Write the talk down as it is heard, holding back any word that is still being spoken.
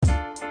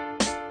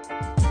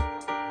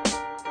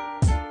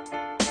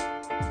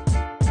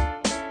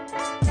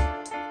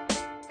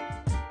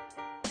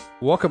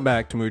Welcome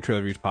back to Movie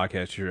Trailer Reviews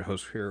Podcast. Your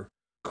host here,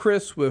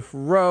 Chris with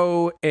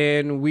Ro,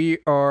 and we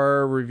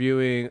are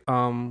reviewing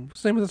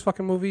what's the name of this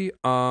fucking movie?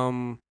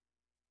 I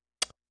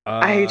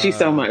hate you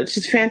so much. It's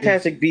It's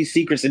Fantastic Beasts: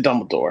 Secrets of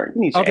Dumbledore.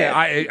 You need your okay. head.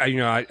 I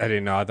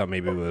didn't know. I thought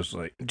maybe it was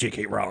like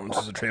J.K. Rowling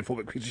is a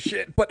transphobic piece of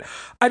shit, but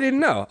I didn't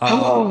know.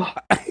 Oh,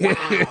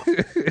 wow.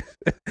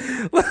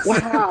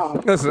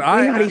 Wow. Listen,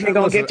 We're not even going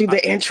to listen. get through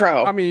the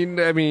intro.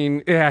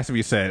 It has to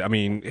be said. I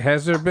mean,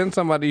 has there been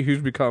somebody who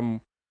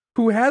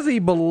has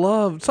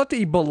such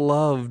a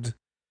beloved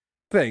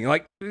thing?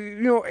 Like,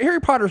 Harry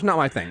Potter's not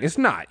my thing. It's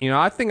not.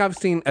 I think I've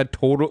seen a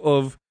total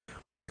of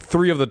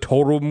three of the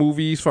total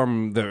movies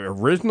from the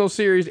original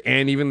series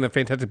and even the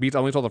Fantastic Beasts. I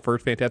only saw the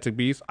first Fantastic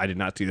Beasts. I did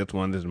not see this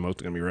one. This is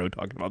mostly going to be Road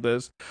talking about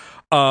this.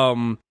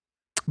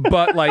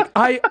 But like,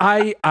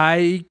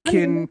 I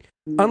can,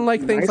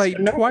 unlike things Nice like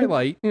to know.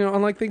 Twilight,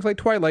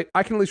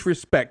 I can at least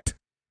respect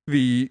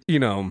the,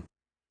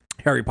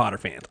 Harry Potter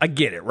fans. I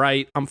get it,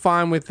 right? I'm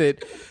fine with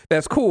it.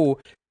 That's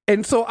cool.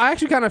 And so I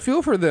actually kind of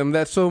feel for them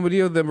that so many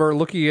of them are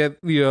looking at,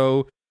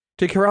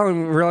 J.K.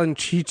 Rowling realizing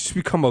she just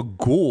become a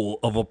ghoul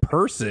of a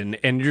person,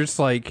 and you're just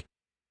like,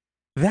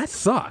 that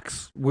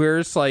sucks. Where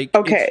it's like,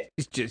 Okay.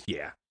 it's just,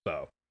 yeah.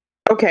 So,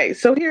 Okay.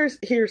 So here's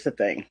the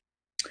thing.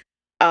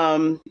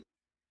 Um,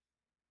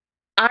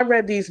 I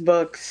read these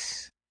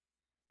books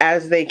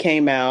as they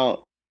came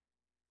out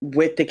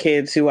with the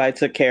kids who I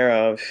took care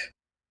of.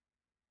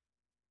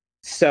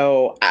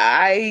 So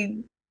I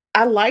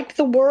liked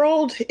the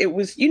world. It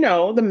was,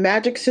 the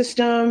magic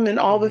system and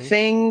all the mhm.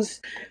 things.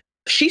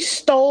 She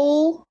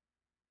stole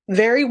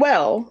very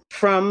well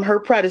from her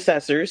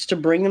predecessors to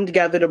bring them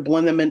together to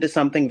blend them into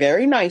something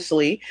very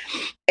nicely.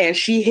 And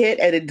she hit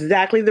at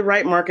exactly the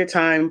right market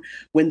time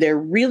when there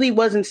really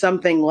wasn't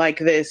something like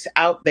this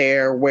out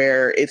there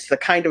where it's the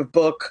kind of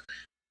book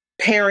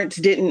parents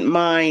didn't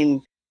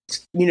mind,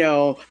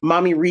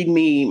 mommy, read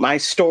me my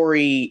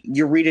story,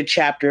 you read a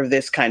chapter of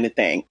this kind of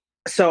thing.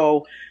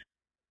 So,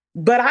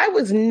 but I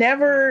was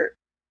never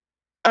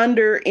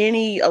under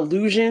any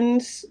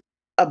illusions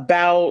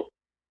about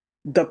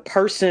the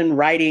person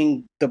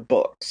writing the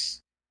books.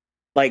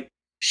 Like,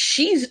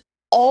 she's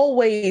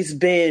always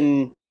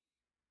been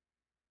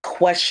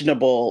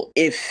questionable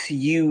if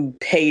you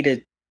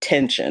paid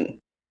attention.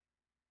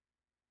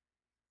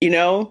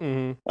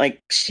 Mhm.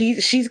 Like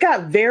she's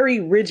got very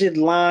rigid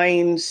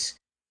lines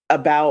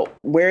about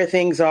where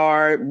things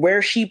are,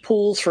 where she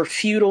pulls for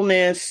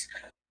feudalness,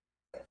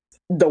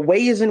 the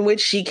ways in which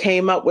she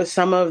came up with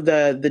some of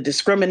the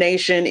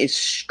discrimination is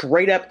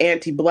straight up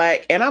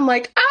anti-black. And I'm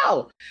like,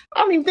 oh, I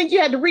don't even think you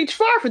had to reach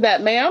far for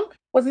that, ma'am.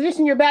 Was it just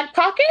in your back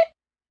pocket?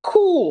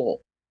 Cool.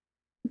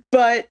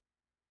 But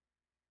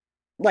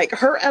like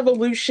her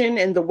evolution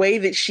and the way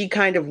that she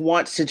kind of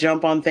wants to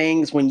jump on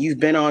things when you've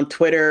been on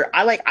Twitter,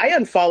 I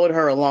unfollowed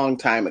her a long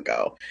time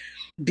ago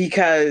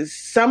because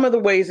some of the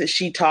ways that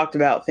she talked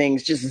about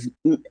things just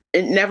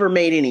it never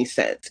made any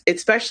sense,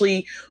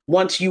 especially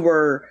once you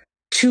were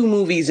two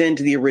movies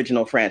into the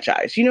original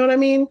franchise. You know what I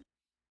mean?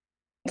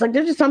 It's like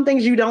there's just some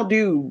things you don't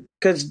do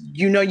because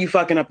you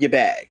fucking up your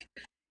bag.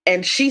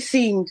 And she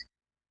seemed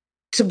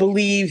to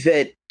believe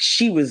that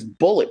she was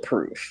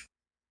bulletproof.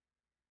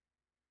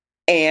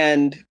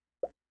 And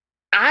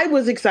I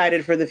was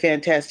excited for the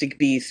Fantastic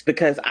Beasts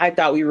because I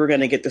thought we were going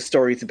to get the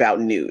stories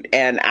about Newt.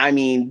 And I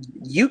mean,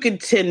 you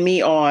could send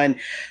me on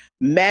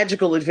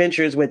magical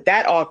adventures with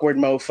that awkward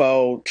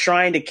mofo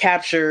trying to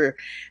capture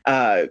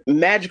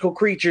magical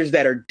creatures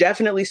that are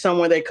definitely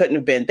somewhere they couldn't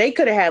have been. They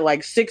could have had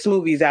like 6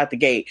 movies out the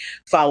gate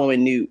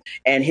following Newt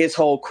and his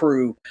whole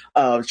crew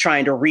of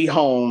trying to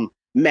rehome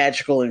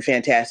magical and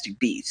fantastic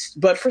beasts.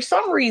 But for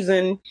some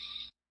reason,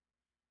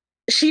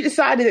 she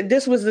decided that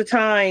this was the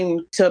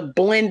time to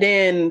blend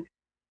in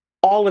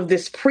all of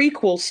this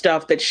prequel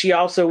stuff that she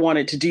also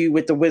wanted to do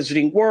with the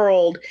Wizarding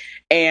World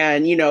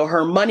and,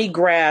 her money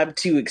grab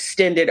to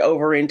extend it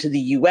over into the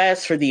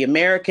US for the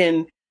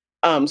American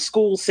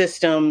school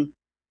system.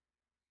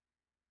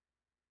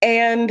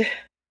 And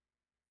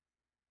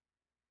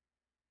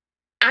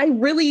I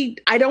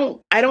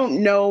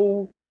don't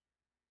know.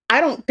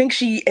 I don't think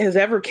she has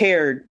ever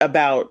cared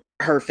about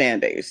her fan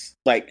base.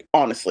 Like,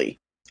 honestly,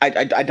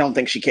 I don't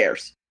think she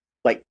cares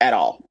like at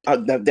all.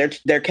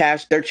 Their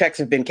checks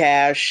have been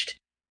cashed.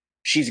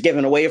 She's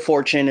given away a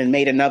fortune and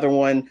made another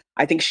one.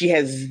 I think she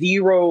has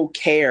zero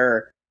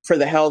care for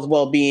the health,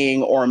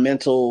 well-being, or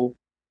mental,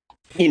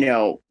 You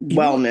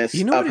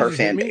wellness know of what it her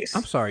just hit fan me?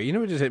 I'm base. sorry. You know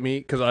what just hit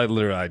me? Because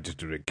I just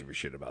didn't give a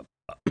shit about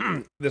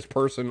this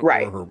person or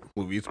Right. her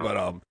movies,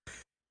 but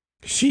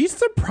she's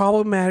the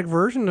problematic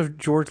version of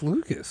George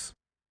Lucas.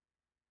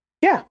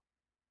 Yeah.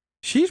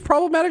 She's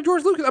problematic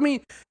George Lucas. I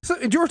mean, so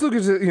George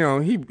Lucas,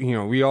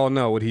 we all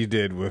know what he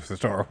did with the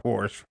Star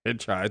Wars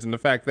franchise and the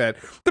fact that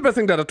the best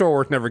thing that Star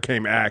Wars never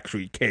came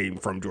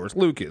from George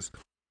Lucas.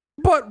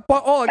 But by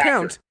all Accurate.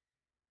 accounts,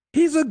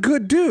 he's a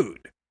good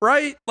dude,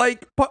 right?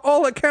 Like, by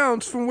all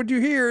accounts, from what you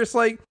hear, it's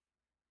like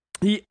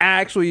he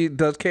actually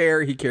does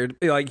care. He cared.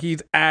 Like,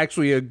 he's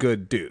actually a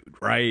good dude,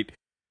 right?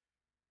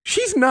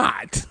 She's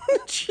not.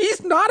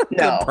 She's not a good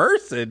No.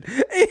 person,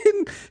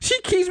 and she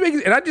keeps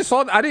making. And I just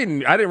saw. I didn't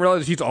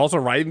realize she's also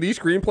writing these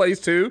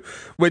screenplays too.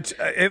 Which,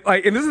 and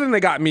this is the thing that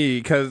got me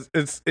because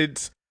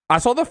it's. I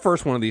saw the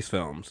first one of these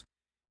films,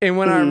 and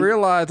when I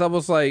realized, I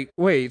was like,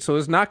 wait, so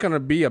it's not going to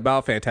be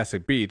about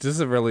Fantastic Beasts. This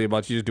is really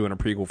about you just doing a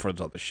prequel for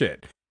this other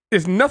shit.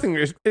 It's nothing.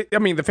 I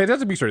mean, the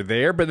Fantastic Beasts are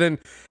there, but then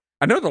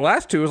I know the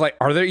last two is like,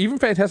 are there even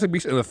Fantastic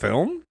Beasts in the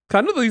film? I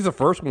know the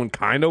first one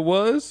kind of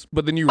was,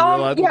 but then you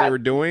realize what they were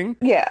doing.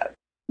 Yeah,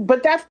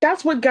 but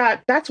that's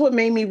what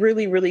made me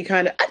really, really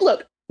kind of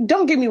look.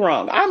 Don't get me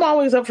wrong. I'm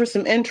always up for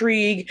some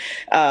intrigue,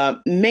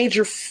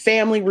 major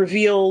family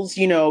reveals,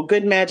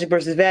 good magic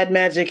versus bad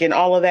magic and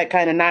all of that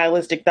kind of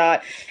nihilistic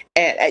thought.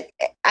 And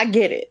I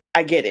get it.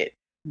 I get it.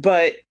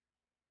 But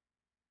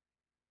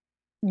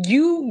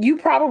you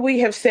probably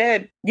have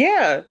said,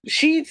 yeah,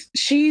 she's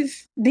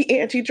the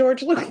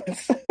anti-George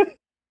Lucas.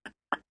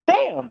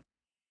 Damn.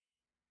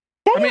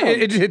 I mean,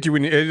 it just hit you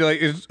when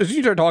as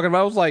you started talking about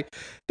it, I was like,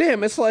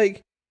 damn, it's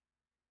like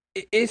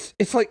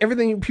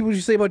everything people used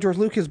to say about George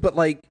Lucas, but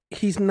like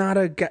he's not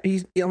a guy.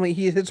 His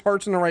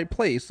heart's in the right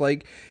place.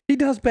 Like he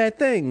does bad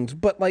things,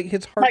 but like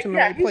his heart's in the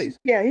right place.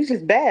 Yeah, he's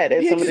just bad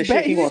at some of the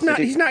shit he wants to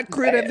do. He's not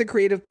great at the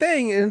creative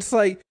thing, and it's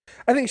like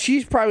I think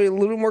she's probably a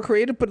little more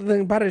creative. But the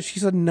thing about it is,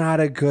 she's not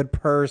a good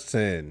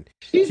person.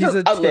 She's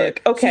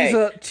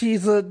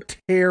a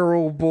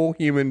terrible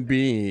human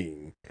being.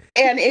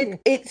 And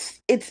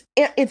it's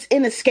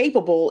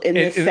inescapable in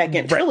this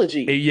second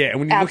trilogy. Yeah, and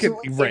when you look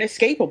at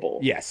inescapable.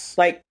 Yes,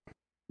 like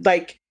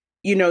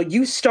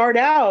you start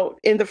out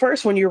in the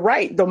first one. You're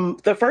right.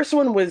 The first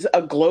one was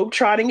a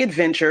globe-trotting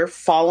adventure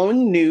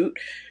following Newt,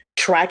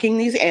 tracking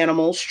these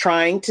animals,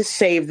 trying to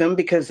save them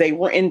because they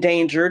were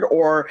endangered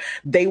or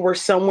they were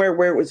somewhere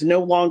where it was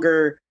no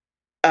longer.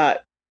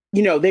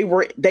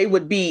 They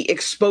would be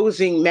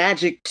exposing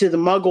magic to the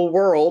Muggle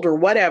world or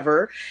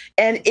whatever.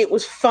 And it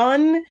was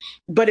fun,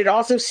 but it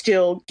also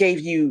still gave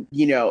you,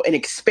 an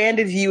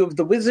expanded view of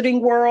the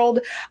wizarding world.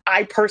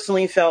 I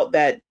personally felt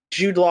that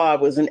Jude Law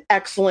was an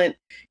excellent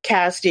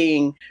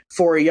casting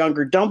for a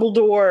younger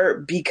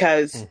Dumbledore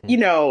because,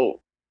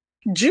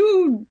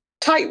 Jude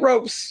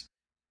tightropes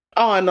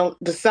on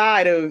the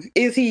side of,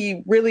 is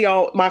he really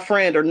all my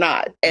friend or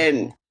not?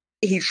 And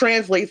he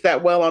translates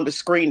that well on the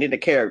screen into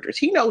characters.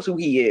 He knows who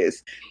he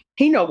is.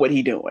 He know what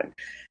he doing.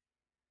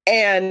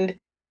 And,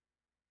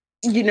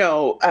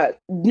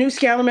 Newt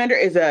Scamander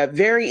is a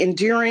very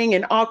endearing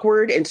and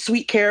awkward and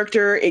sweet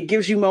character. It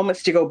gives you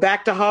moments to go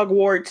back to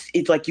Hogwarts.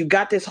 It's like you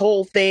got this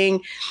whole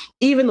thing,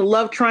 even the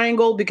love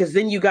triangle, because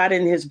then you got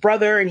in his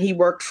brother and he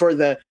worked for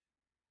the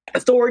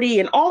authority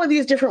and all of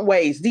these different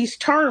ways, these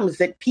terms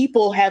that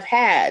people have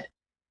had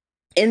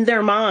in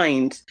their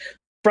minds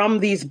from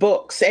these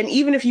books. And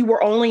even if you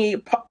were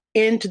only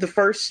into the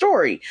first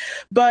story,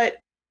 but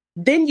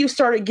then you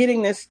started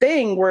getting this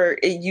thing where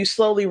you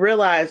slowly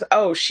realize,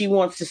 oh, she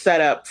wants to set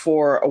up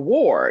for a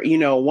war,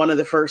 one of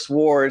the first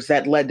wars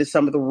that led to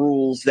some of the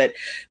rules that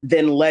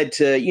then led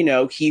to,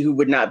 he who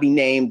would not be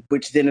named,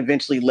 which then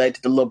eventually led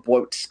to the little boy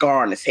with the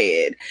scar on his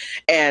head.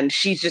 And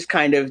she's just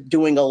kind of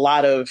doing a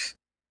lot of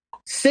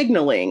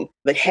signaling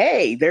that,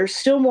 hey, there's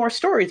still more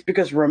stories,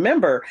 because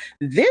remember,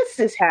 this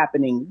is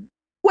happening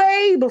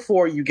way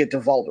before you get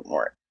to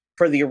Voldemort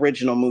for the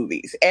original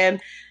movies.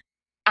 And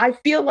I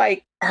feel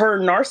like her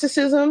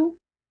narcissism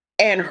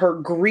and her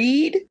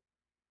greed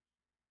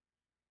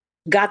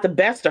got the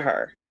best of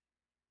her.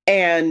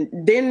 And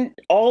then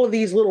all of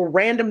these little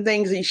random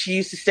things that she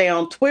used to say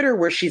on Twitter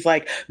where she's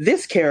like,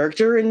 this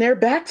character and their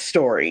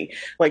backstory.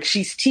 Like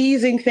she's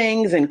teasing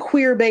things and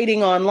queer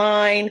baiting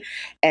online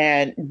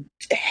and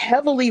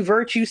heavily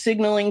virtue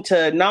signaling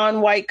to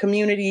non-white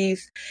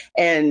communities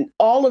and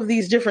all of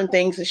these different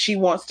things that she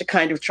wants to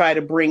kind of try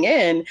to bring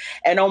in.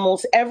 And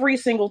almost every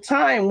single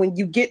time when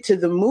you get to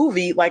the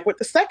movie, like with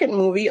the second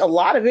movie, a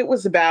lot of it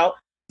was about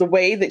the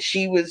way that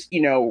she was,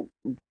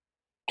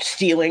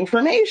 stealing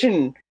from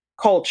Asian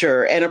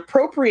culture and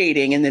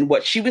appropriating, and then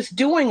what she was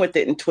doing with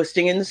it and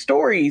twisting in the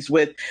stories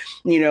with,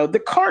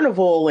 the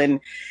carnival. And,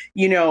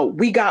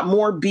 we got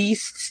more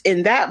beasts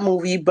in that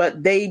movie,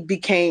 but they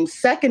became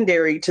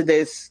secondary to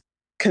this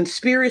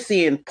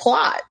conspiracy and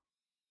plot.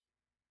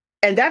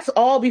 And that's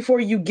all before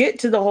you get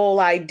to the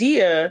whole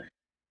idea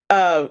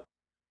of,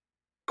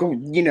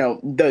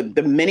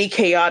 the many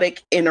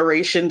chaotic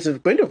iterations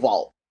of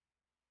Grindelwald.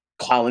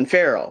 Colin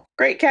Farrell,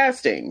 great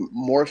casting,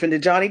 morph into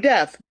Johnny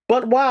Depp,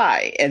 but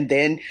why? And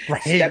then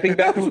stepping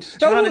back from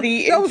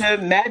Johnny into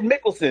Matt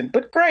Mickelson,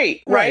 but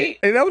great, right?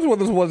 And that was one of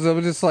those ones that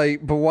was just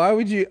like, but why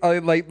would you,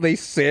 they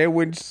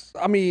sandwich,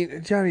 I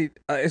mean, Johnny,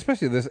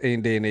 especially this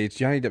day and age,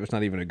 Johnny Depp is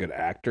not even a good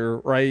actor,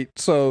 right?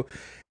 So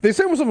they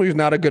sandwich someone who's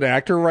not a good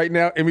actor right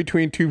now in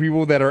between two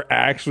people that are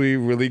actually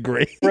really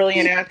great.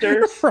 Brilliant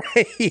actors.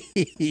 Right.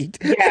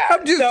 Yeah.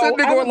 I'm just sitting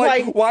there going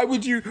like, why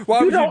would you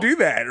do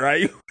that,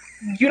 right?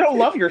 You don't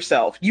love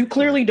yourself. You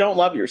clearly don't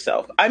love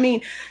yourself. I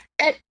mean,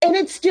 and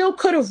it still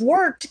could have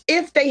worked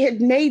if they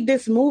had made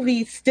this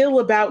movie still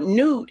about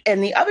Newt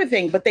and the other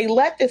thing, but they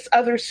let this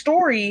other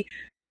story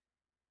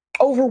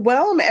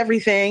overwhelm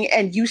everything,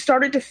 and you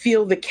started to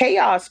feel the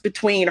chaos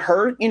between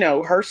her,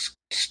 her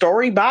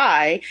story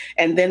by,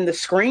 and then the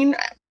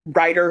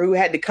screenwriter who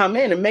had to come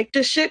in and make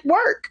this shit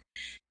work.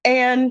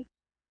 And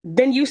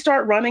then you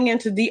start running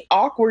into the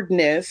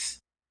awkwardness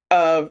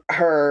of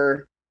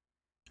her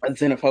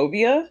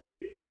xenophobia,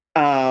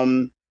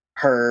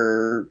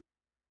 her,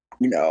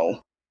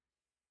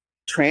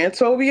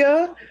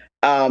 transphobia,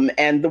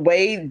 and the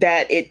way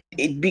that it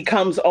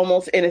becomes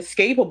almost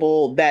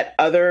inescapable that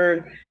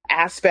other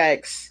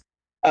aspects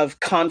of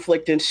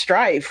conflict and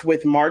strife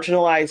with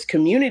marginalized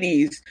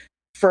communities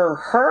for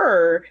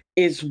her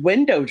is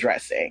window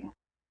dressing.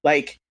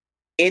 Like,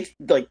 it's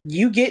like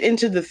you get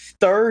into the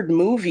third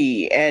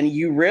movie and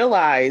you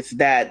realize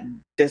that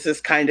this is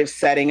kind of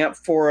setting up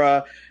for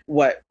a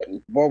what,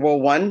 World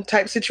War I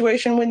type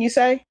situation, when you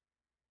say?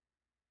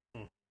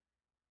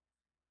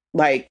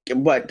 Like,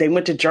 what, they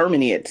went to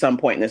Germany at some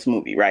point in this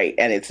movie, right?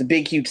 And it's a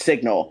big huge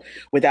signal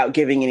without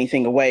giving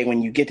anything away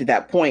when you get to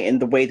that point in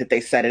the way that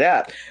they set it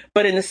up.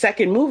 But in the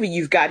second movie,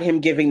 you've got him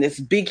giving this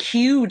big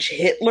huge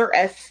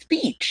Hitler-esque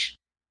speech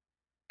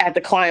at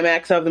the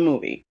climax of the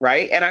movie,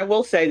 right? And I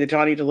will say that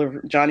Johnny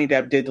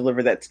Depp did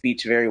deliver that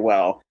speech very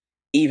well,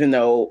 even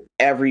though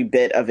every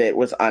bit of it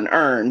was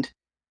unearned,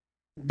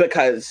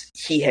 because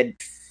he had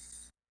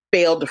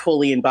failed to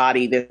fully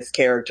embody this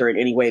character in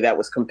any way that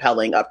was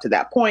compelling up to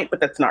that point. But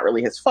that's not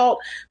really his fault,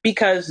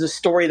 because the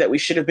story that we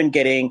should have been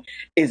getting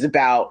is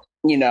about,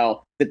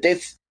 that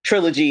this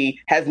trilogy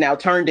has now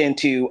turned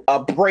into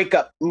a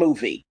breakup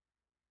movie.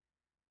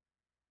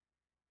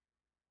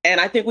 And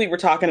I think we were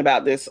talking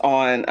about this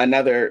on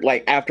another,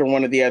 like after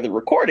one of the other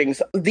recordings.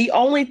 The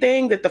only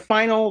thing that the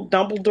final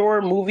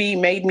Dumbledore movie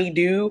made me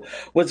do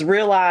was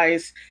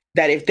realize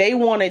that if they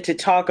wanted to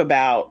talk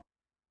about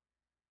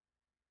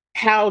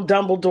how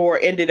Dumbledore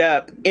ended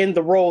up in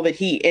the role that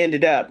he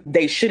ended up,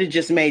 they should have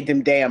just made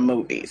them damn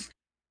movies.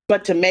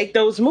 But to make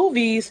those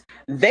movies,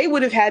 they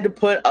would have had to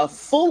put a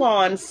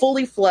full-on,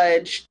 fully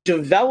fledged,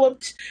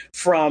 developed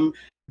from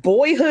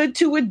boyhood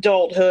to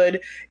adulthood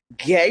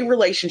gay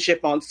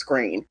relationship on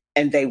screen,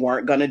 and they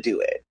weren't going to do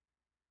it.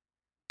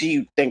 Do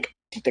you think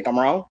I'm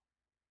wrong?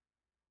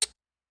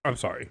 I'm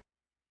sorry.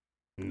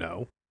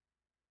 No.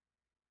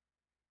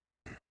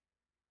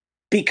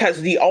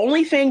 Because the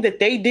only thing that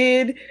they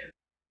did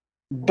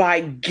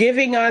by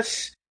giving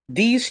us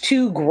these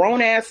two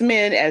grown-ass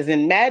men, as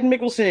in Mads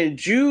Mikkelsen and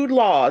Jude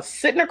Law,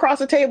 sitting across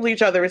the table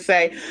each other and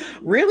say,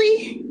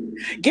 really?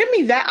 Give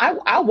me that.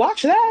 I'll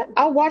watch that.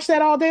 I'll watch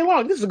that all day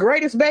long. This is the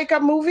greatest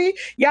makeup movie.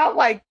 Y'all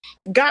like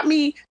got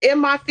me in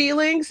my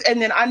feelings.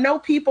 And then I know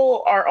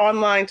people are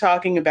online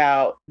talking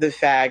about the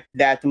fact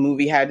that the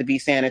movie had to be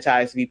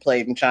sanitized to be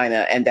played in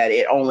China, and that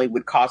it only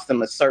would cost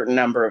them a certain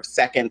number of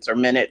seconds or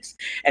minutes,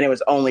 and it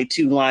was only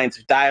 2 lines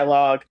of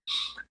dialogue.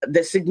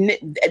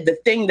 The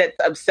thing that's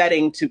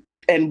upsetting to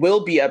and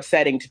will be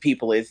upsetting to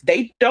people is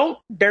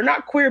they're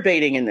not queer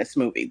baiting in this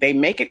movie. They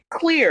make it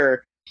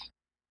clear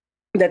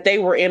that they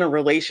were in a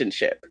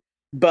relationship,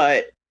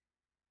 but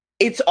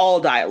it's all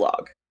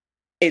dialogue.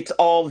 It's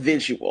all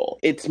visual.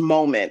 It's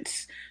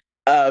moments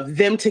of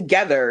them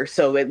together.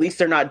 So at least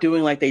they're not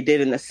doing like they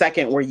did in the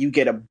second, where you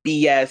get a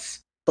BS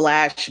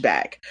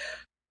flashback.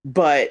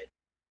 But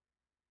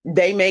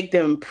they make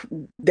them,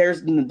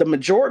 there's the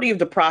majority of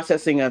the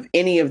processing of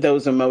any of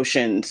those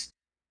emotions.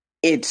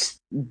 It's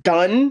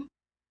done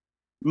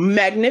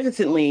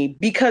magnificently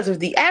because of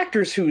the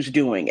actors who's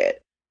doing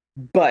it.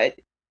 But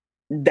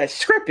the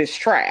script is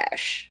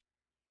trash.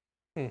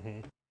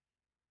 Mm-hmm.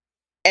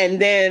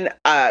 And then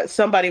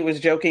somebody was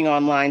joking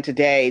online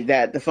today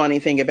that the funny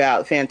thing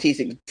about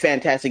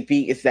Fantastic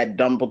Beasts is that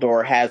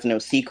Dumbledore has no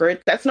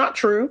secret. That's not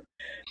true,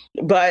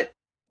 but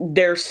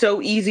they're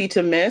so easy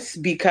to miss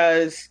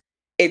because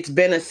it's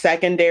been a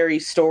secondary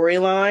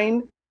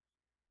storyline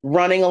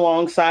running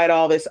alongside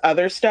all this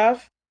other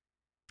stuff,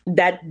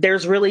 that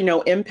there's really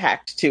no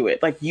impact to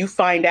it. Like, you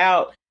find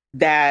out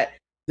that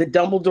the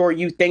Dumbledore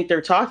you think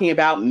they're talking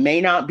about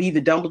may not be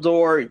the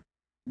Dumbledore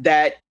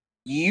that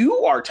you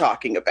are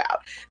talking about.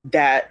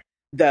 That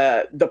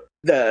the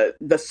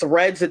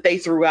threads that they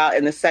threw out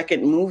in the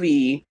second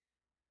movie,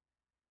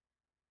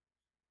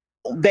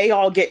 they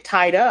all get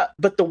tied up,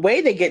 but the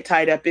way they get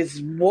tied up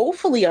is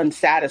woefully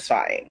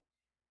unsatisfying.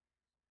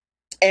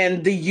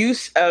 And the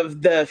use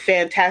of the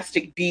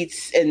Fantastic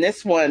Beasts in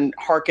this one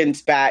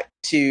harkens back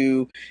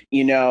to,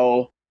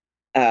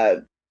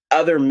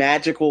 other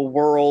magical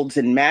worlds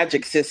and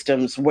magic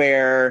systems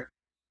where,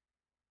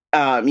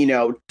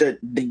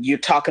 you're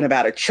talking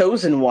about a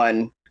chosen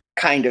one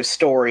kind of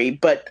story,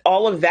 but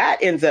all of that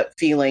ends up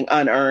feeling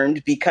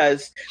unearned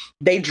because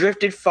they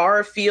drifted far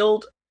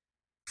afield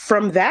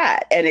from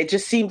that. And it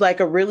just seemed like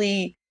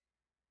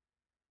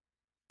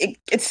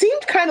it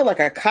seemed kind of like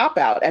a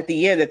cop-out at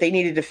the end, that they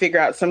needed to figure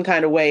out some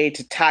kind of way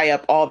to tie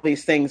up all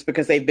these things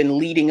because they've been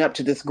leading up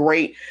to this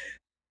great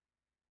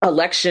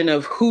election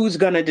of who's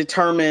going to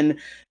determine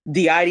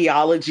the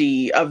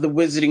ideology of the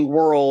Wizarding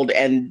World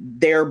and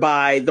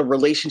thereby the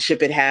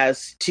relationship it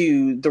has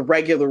to the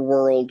regular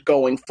world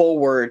going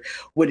forward.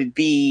 Would it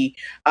be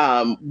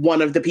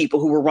one of the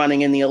people who were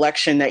running in the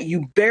election that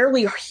you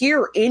barely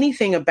hear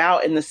anything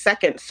about in the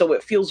second? So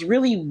it feels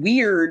really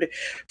weird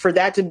for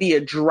that to be a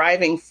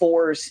driving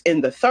force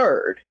in the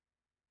third.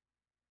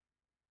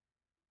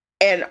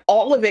 And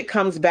all of it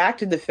comes back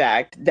to the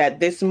fact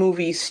that this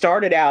movie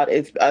started out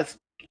as us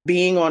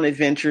being on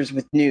adventures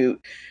with Newt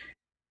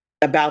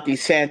about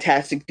these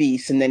fantastic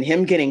beasts, and then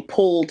him getting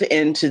pulled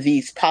into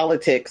these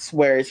politics,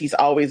 whereas he's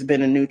always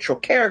been a neutral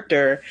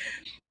character,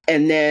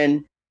 and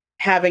then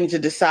having to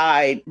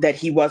decide that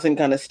he wasn't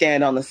going to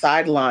stand on the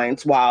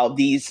sidelines while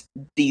these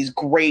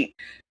great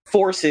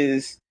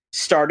forces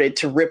started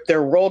to rip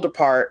their world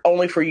apart,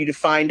 only for you to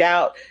find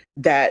out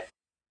that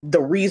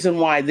the reason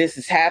why this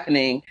is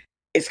happening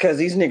is because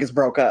these niggas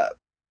broke up.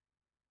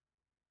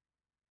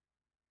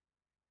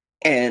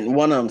 And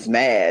one of them's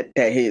mad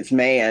that his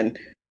man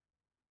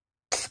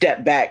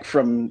stepped back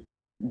from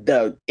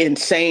the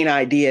insane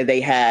idea they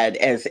had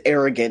as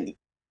arrogant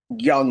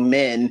young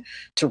men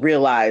to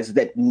realize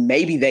that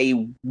maybe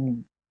they,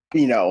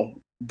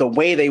 the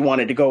way they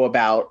wanted to go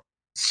about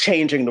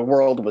changing the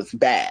world was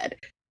bad.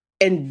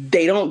 And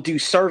they don't do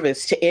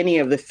service to any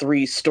of the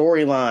three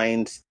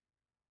storylines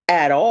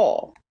at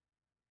all.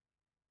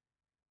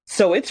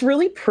 So it's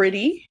really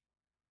pretty.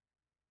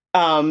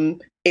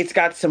 It's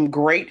got some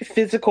great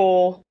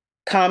physical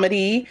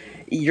comedy.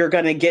 You're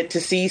going to get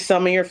to see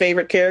some of your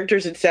favorite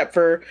characters, except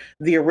for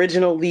the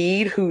original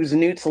lead, who's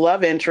Newt's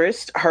love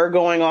interest. Her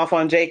going off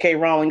on J.K.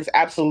 Rowling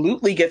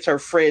absolutely gets her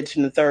fridge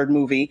in the third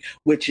movie,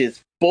 which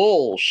is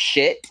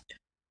bullshit.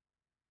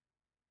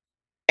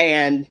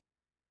 And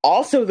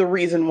also the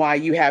reason why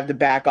you have to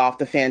back off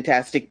the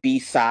Fantastic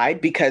Beasts side,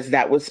 because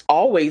that was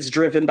always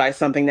driven by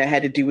something that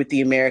had to do with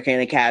the American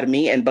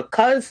Academy. And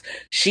because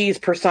she's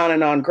persona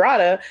non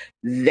grata,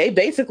 they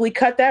basically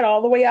cut that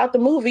all the way out the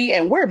movie.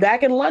 And we're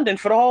back in London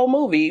for the whole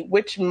movie,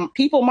 which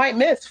people might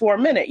miss for a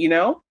minute,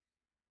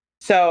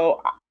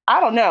 So I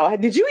don't know.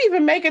 Did you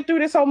even make it through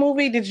this whole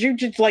movie? Did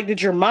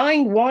your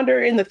mind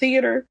wander in the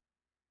theater?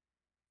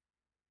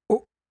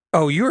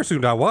 Oh, you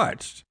assumed I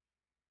watched.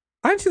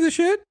 I didn't see the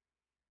shit.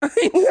 I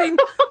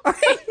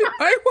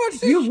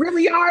watched this. You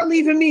really are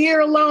leaving me here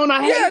alone.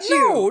 I hate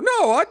you.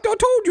 No. I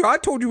told you. I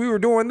told you we were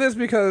doing this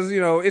because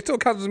it still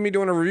counts as me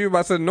doing a review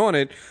by sitting on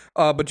it.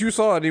 But you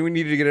saw it and we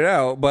needed to get it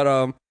out. But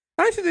I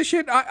didn't see this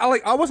shit.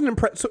 I wasn't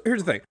impressed. So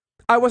here's the thing.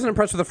 I wasn't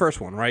impressed with the first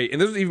one, right?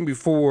 And this was even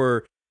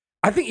before.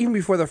 I think even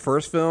before the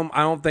first film,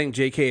 I don't think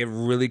J.K. had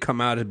really come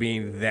out as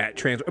being that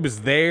trans. It was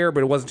there,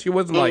 but it wasn't. She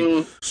wasn't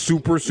like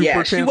super.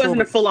 Yeah, she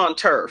wasn't a full on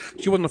turf.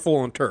 She wasn't a full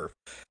on turf.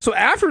 So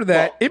after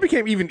that, it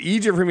became even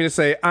easier for me to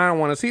say I don't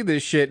want to see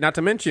this shit. Not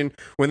to mention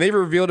when they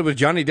revealed it was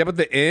Johnny Depp at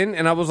the end,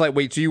 and I was like,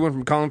 wait, so you went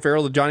from Colin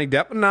Farrell to Johnny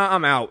Depp? Nah,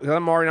 I'm out.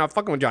 I'm already not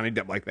fucking with Johnny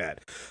Depp like that.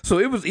 So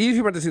it was easy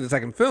for me to see the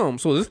second film.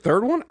 So this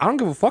third one, I don't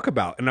give a fuck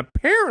about. And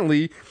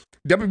apparently,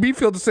 WB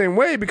feels the same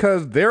way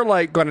because they're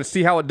like going to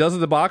see how it does at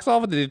the box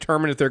office to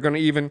determine if they're going to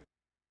even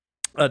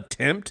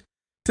attempt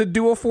to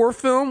do a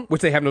fourth film,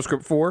 which they have no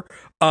script for.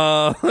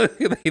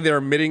 They're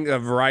admitting a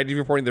variety of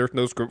reporting there's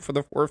no script for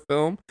the fourth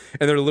film,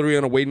 and they're literally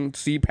on a wait and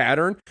see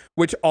pattern,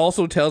 which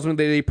also tells me that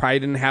they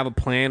probably didn't have a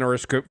plan or a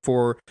script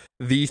for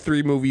these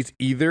three movies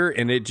either,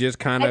 and it just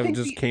kind of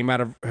just came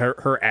out of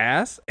her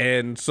ass.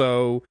 And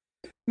so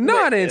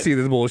I didn't see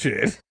this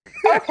bullshit.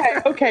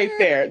 Okay,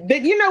 fair.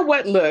 You know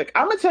what? Look,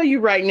 I'm gonna tell you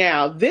right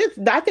now.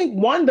 I think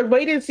the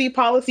wait and see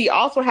policy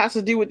also has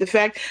to do with the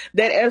fact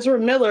that Ezra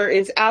Miller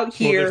is out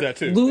here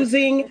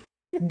losing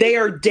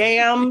their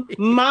damn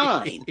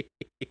mind.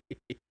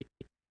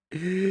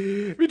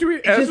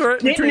 Between Ezra,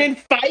 getting in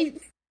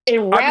fights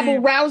and rabble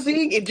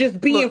rousing and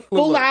just being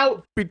full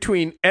out.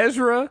 Between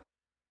Ezra,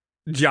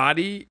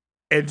 Johnny,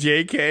 and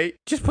JK,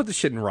 just put the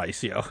shit in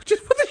rice, yo.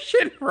 Just put the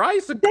shit in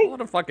rice and call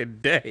it a fucking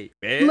day,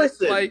 man.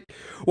 Listen,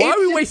 why are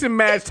we wasting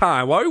Matt's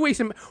time? Why are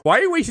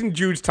you wasting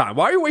Jude's time?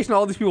 Why are you wasting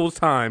all these people's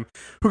time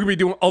who could be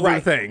doing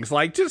other things?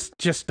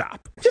 Just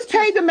stop. Just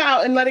pay them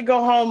out and let it go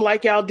home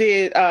like y'all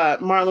did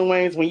Marlon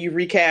Wayans when you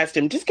recast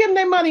him. Just give them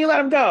their money and let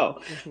them go.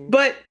 Mm-hmm.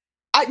 But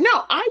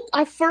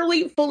I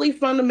fully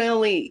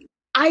fundamentally,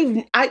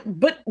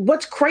 but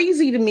what's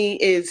crazy to me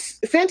is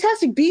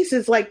Fantastic Beasts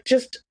is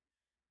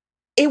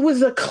it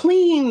was a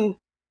clean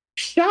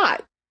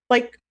shot.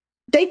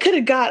 They could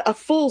have got a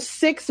full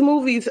 6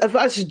 movies of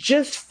us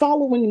just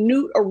following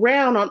Newt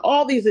around on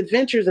all these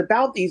adventures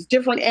about these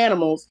different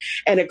animals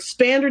and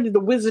expanded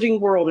the Wizarding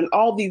World in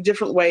all these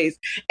different ways.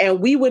 And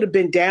we would have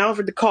been down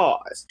for the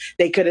cause.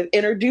 They could have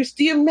introduced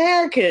the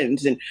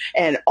Americans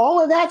and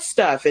all of that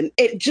stuff. And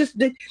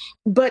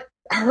but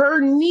her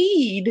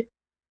need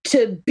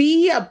to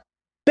be a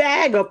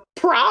bag of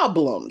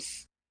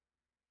problems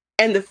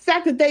and the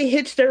fact that they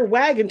hitched their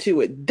wagon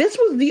to it, this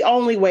was the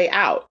only way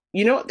out.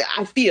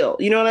 I feel,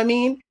 you know what I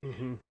mean?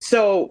 Mm-hmm.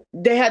 So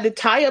they had to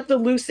tie up the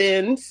loose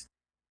ends.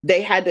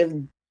 They had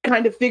to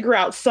kind of figure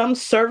out some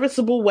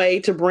serviceable way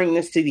to bring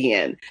this to the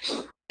end.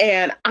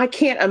 And I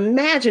can't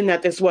imagine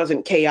that this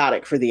wasn't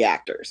chaotic for the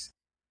actors.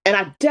 And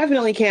I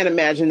definitely can't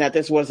imagine that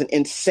this wasn't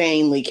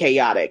insanely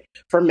chaotic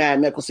for Matt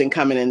Mikkelsen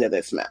coming into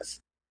this mess.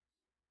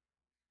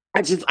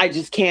 I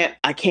just can't,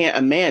 I can't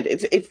imagine.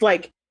 It's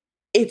like,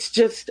 it's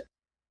just,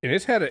 And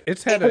it's had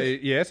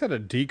a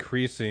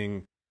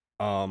decreasing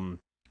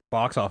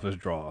box office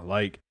draw.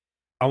 Like,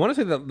 I want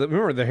to say that,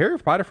 remember, the Harry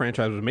Potter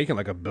franchise was making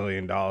like $1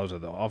 billion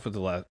off of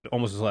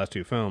almost his last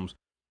two films.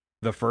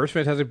 The first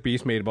Fantastic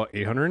Beasts made about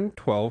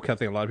 812. I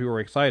think a lot of people were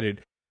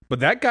excited, but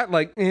that got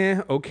like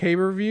okay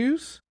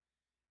reviews.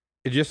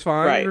 It just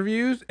fine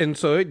reviews, and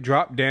so it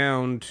dropped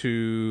down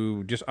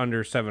to just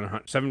under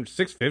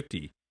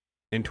 650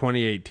 in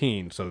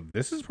 2018. So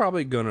this is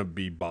probably gonna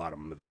be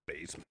bottom of the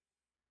basement.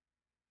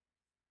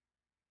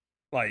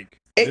 Like,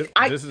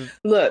 this is,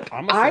 look.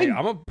 I'm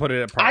gonna put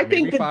it at probably I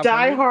think the 500.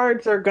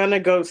 diehards are gonna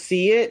go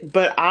see it,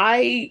 but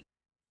I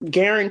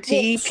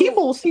guarantee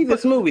people will see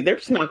this movie. They're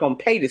just not gonna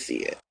pay to see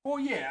it. Well,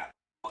 yeah.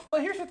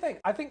 But here's the thing.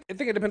 I think it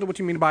depends on what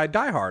you mean by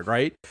diehard,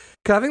 right?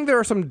 Because I think there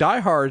are some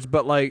diehards,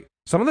 but like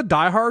some of the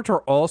diehards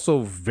are also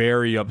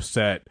very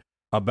upset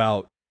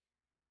about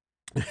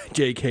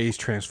JK's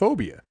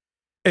transphobia,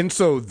 and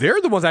so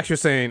they're the ones actually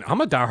saying,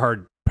 "I'm a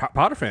diehard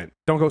Potter fan.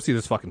 Don't go see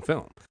this fucking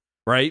film."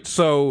 Right?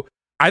 So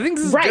I think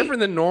this is different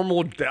than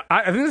normal.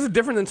 I think this is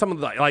different than some of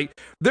the, like,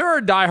 there are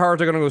diehards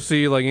that are going to go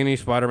see like any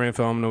Spider-Man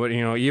film,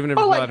 even if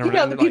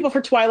the people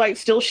for Twilight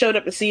still showed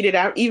up to see it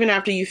out, even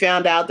after you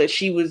found out that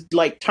she was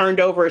like turned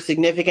over a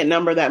significant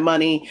number of that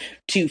money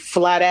to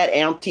flat out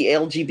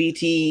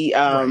anti-LGBT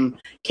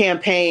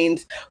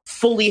campaigns,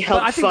 fully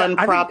helped fund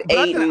Prop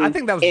 8 I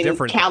think that was in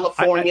different.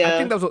 California.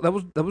 I think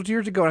that was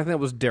years ago, and I think that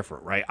was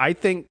different, right? I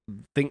think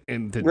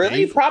in today's,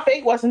 really, Prop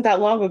 8 wasn't that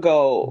long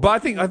ago. But I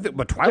think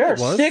Twilight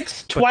there are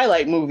 6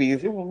 Twilight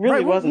movies. It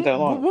really wasn't that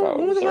long ago.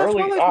 When was the last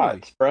Twilight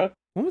movie? Bro.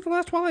 When was the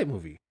last Twilight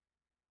movie?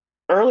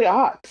 Early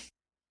aughts.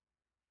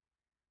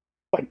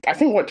 Like, I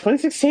think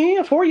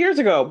 2016, 4 years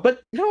ago.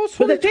 But no, it's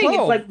 2012. But the thing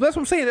is, like, that's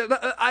what I'm saying.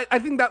 I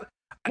think that.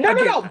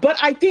 No. But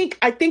I think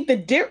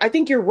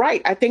you're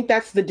right. I think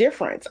that's the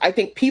difference. I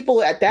think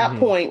people at that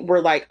point were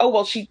like, "Oh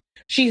well,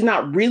 she's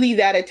not really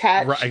that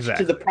attached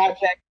to the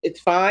project. It's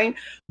fine."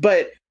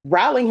 But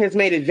Rowling has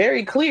made it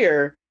very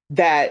clear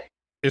that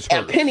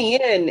a penny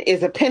in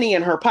is a penny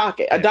in her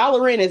pocket. A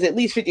dollar in is at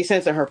least 50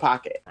 cents in her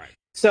pocket. Right.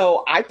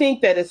 So I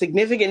think that a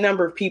significant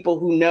number of people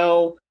who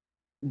know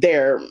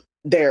their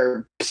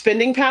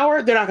spending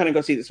power, they're not going to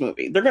go see this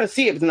movie. They're going to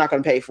see it, but they're not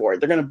going to pay for it.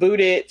 They're going to boot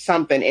it,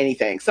 something,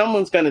 anything.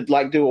 Someone's going to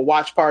like do a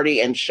watch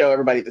party and show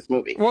everybody this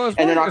movie. Well,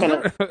 and they're not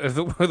going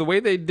to. The way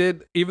they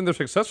did even their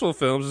successful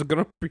films is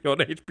going to be on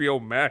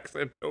HBO Max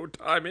in no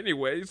time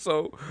anyway.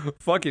 So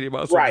fuck it, you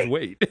might as well just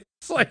wait.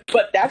 It's like,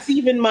 but that's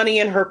even money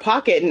in her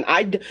pocket,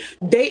 and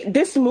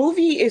this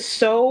movie is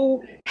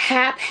so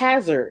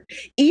haphazard,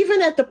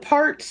 even at the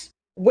parts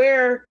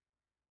where,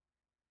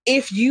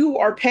 if you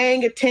are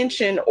paying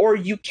attention or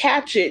you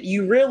catch it,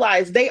 you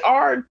realize they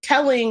are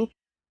telling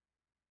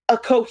a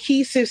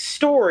cohesive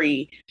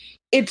story.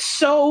 It's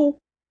so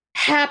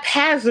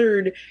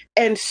haphazard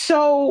and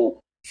so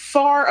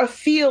far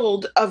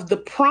afield of the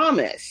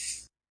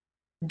promise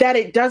that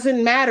it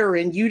doesn't matter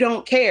and you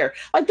don't care.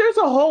 Like, there's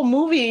a whole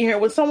movie in here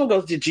when someone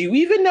goes, "Did you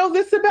even know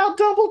this about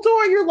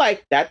Dumbledore?" You're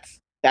like, that's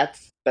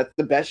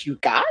the best you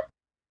got?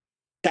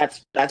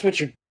 That's what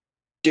you're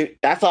Dude,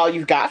 that's all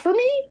you've got for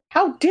me?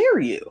 How dare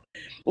you?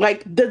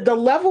 Like, the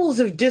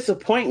levels of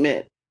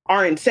disappointment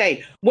are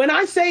insane. When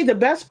I say the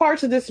best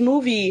parts of this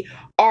movie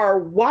are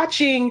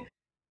watching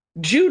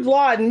Jude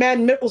Law and Matt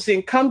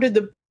Mikkelsen come to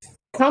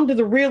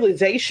the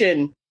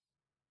realization,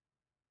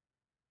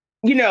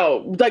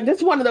 like, this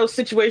is one of those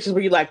situations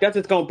where you're like, that's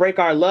just gonna break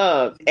our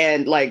love,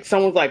 and like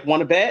someone's like,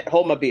 "Want to bet?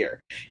 Hold my beer,"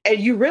 and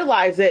you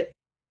realize that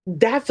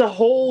that's a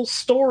whole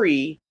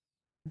story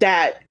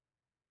that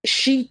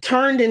she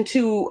turned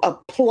into a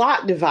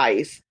plot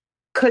device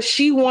because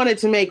she wanted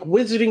to make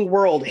Wizarding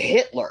World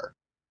Hitler.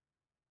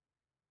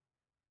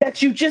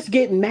 That you just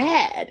get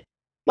mad.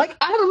 Like,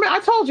 I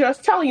was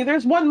telling you,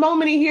 there's one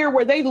moment in here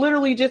where they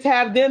literally just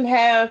have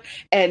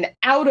an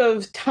out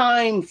of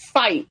time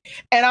fight.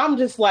 And I'm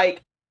just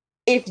like,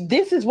 if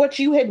this is what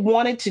you had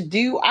wanted to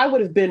do, I would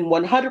have been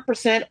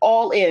 100%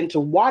 all in to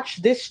watch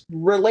this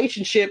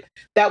relationship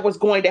that was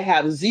going to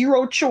have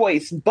zero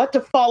choice but to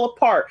fall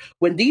apart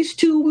when these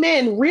two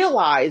men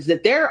realize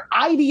that their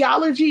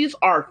ideologies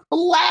are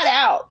flat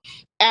out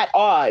at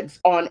odds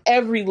on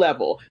every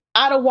level.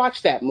 I'd have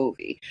watched that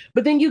movie.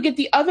 But then you get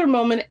the other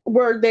moment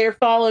where they're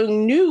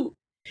following Newt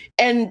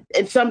and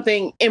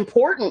something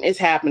important is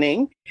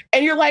happening,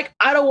 and you're like,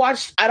 I'd have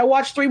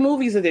watched 3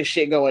 movies of this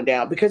shit going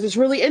down because it's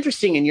really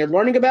interesting, and you're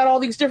learning about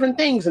all these different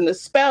things and the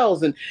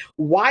spells and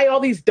why all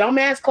these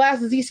dumbass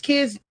classes these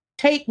kids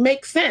take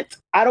make sense.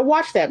 I'd have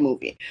watched that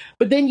movie.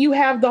 But then you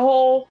have the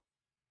whole,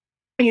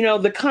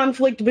 the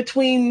conflict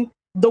between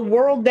the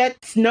world that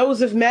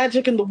knows of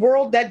magic and the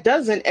world that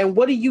doesn't, and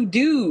what do you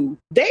do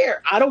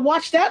there? I'd have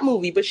watched that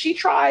movie. But she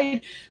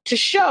tried to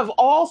shove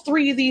all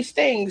 3 of these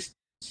things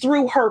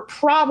through her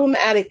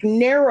problematic,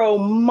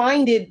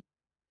 narrow-minded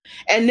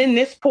And then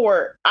this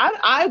poor,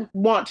 I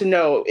want to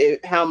know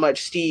how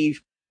much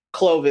Steve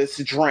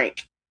Kloves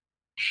drank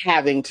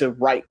having to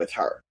write with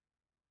her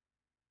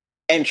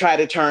and try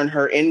to turn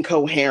her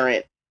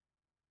incoherent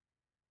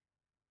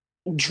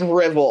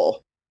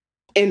drivel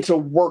into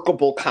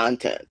workable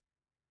content.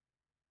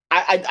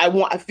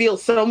 I feel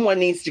someone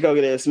needs to go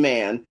get this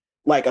man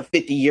like a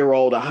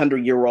 50-year-old,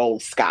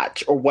 100-year-old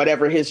scotch or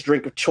whatever his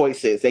drink of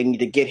choice is. They need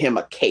to get him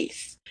a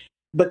case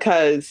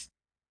because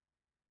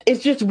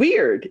it's just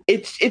weird.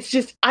 It's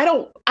just I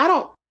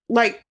don't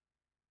like.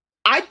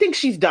 I think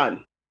she's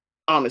done.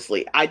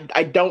 Honestly,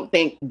 I don't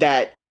think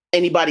that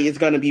anybody is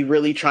going to be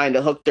really trying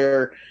to hook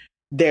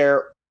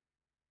their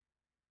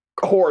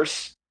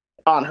horse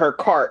on her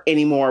cart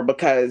anymore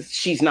because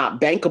she's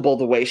not bankable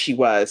the way she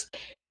was.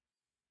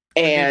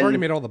 And they've already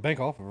made all the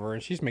bank off of her,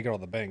 and she's making all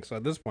the bank. So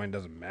at this point, it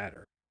doesn't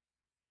matter.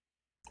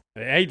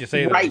 I hate to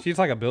say that, but she's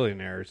like a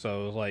billionaire.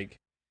 So like,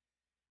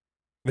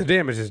 the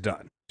damage is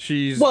done.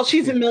 She's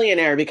a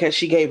millionaire because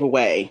she gave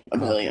away $1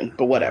 million,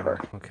 but whatever.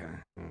 Okay.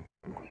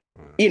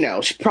 You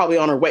know, she's probably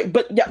on her way.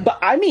 But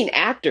I mean,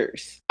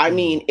 actors. I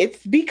mean,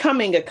 it's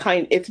becoming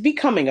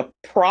a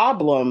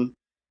problem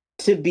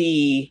to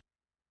be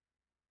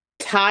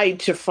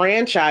tied to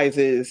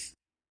franchises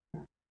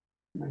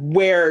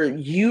where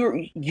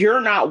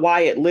you're not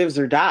why it lives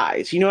or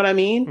dies. You know what I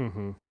mean?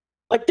 Mm-hmm.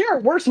 Like, there are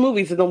worse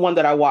movies than the one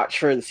that I watched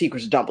for The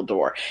Secrets of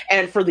Dumbledore.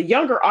 And for the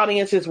younger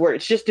audiences where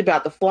it's just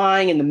about the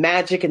flying and the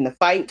magic and the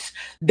fights,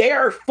 there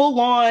are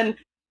full-on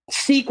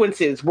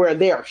sequences where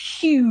there are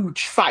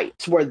huge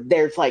fights, where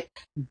there's like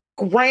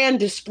grand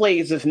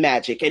displays of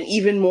magic and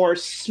even more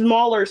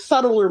smaller,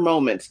 subtler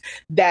moments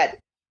that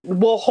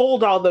will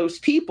hold all those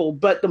people.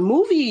 But the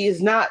movie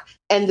is not,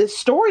 and the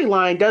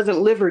storyline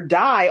doesn't live or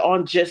die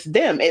on just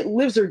them. It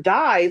lives or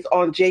dies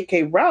on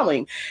J.K.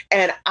 Rowling.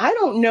 And I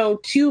don't know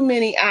too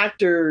many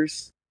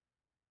actors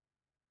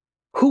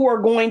who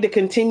are going to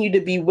continue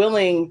to be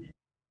willing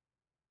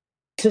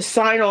to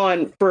sign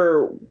on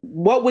for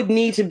what would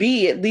need to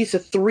be at least a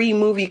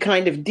 3-movie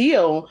kind of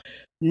deal,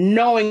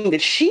 knowing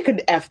that she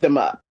could F them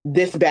up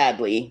this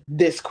badly,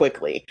 this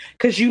quickly.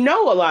 Because a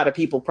lot of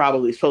people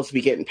probably supposed to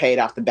be getting paid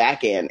off the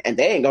back end, and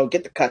they ain't gonna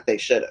get the cut they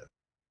should have.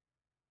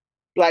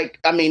 Like,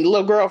 I mean, the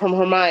little girl from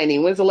Hermione,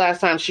 when's the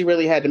last time she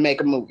really had to make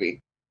a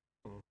movie?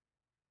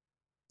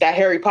 That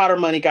Harry Potter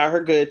money got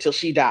her good till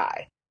she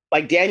died.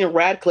 Like, Daniel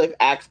Radcliffe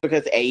acts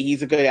because A,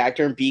 he's a good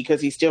actor, and B,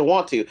 because he still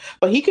wants to.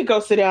 But he could go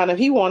sit down if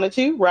he wanted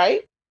to,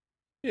 right?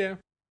 Yeah.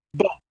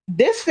 But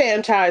this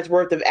franchise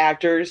worth of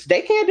actors,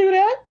 they can't do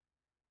that.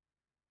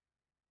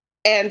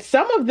 And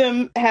some of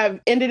them have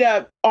ended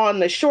up on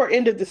the short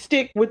end of the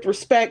stick with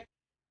respect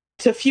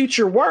to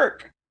future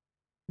work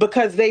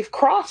because they've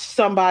crossed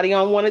somebody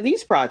on one of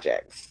these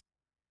projects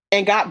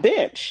and got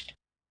benched.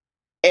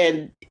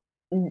 And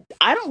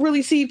I don't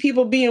really see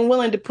people being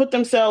willing to put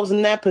themselves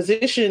in that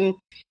position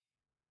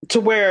to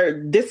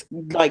where this,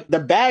 like, the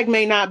bag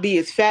may not be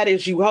as fat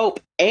as you hope,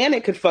 and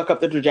it could fuck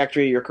up the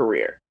trajectory of your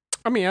career.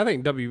 I mean, I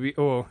think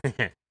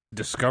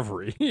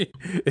Discovery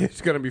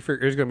is going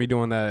to be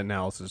doing that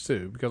analysis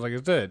too, because like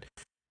I said,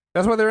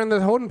 that's why they're in the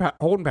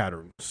holding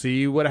pattern.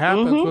 See what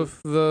happens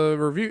with the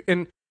review.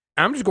 And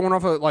I'm just going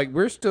off of, like,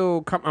 we're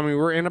still,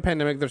 we're in a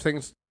pandemic. There's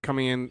things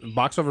coming in.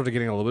 Box office are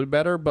getting a little bit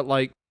better, but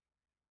like,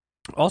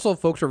 also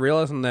folks are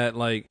realizing that,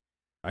 like,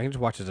 I can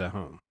just watch this at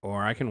home,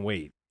 or I can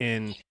wait.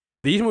 And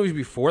these movies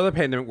before the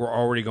pandemic were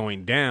already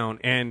going down,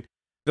 and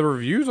the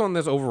reviews on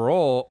this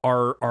overall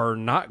are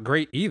not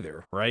great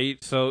either, right?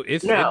 So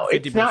it's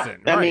 50%, right?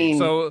 I mean,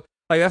 so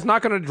like, that's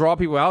not going to draw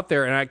people out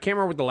there. And I can't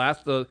remember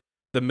what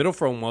the middle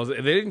film was.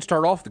 They didn't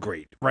start off the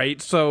great, right?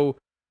 So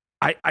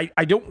I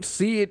don't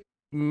see it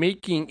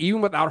making, even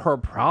without her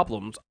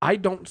problems, I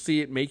don't see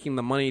it making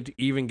the money to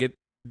even get,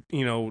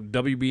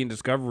 WB and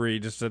Discovery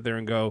just sit there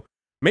and go,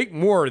 make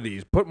more of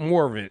these, put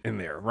more of it in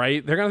there,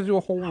 right? They're gonna do a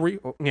whole they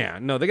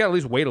gotta at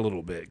least wait a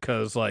little bit,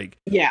 because like,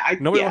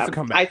 nobody wants to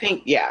come back. I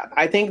think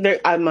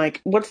I'm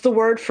like, what's the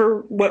word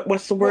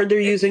they're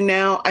using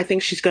now? I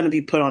think she's gonna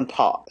be put on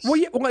pause.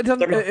 Well, it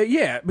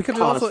doesn't, because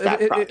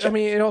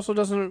it also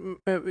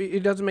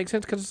doesn't make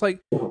sense, because it's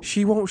like,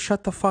 she won't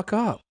shut the fuck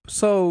up.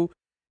 So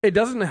it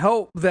doesn't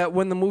help that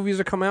when the movies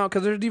are coming out,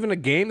 because there's even a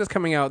game that's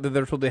coming out that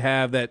they're supposed to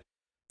have that,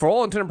 for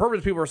all intent and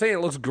purpose, people are saying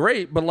it looks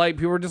great, but like,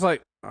 people are just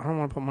like, I don't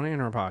want to put money in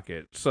her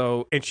pocket.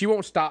 So, and she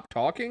won't stop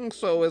talking.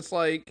 So it's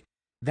like,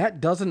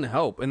 that doesn't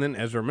help. And then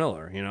Ezra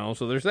Miller,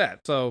 so there's that.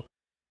 So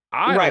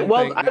I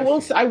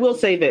will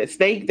say this.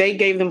 They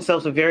gave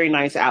themselves a very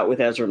nice out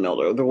with Ezra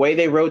Miller. The way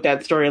they wrote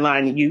that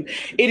storyline,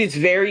 it is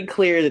very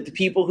clear that the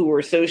people who were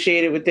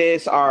associated with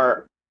this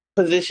are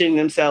positioning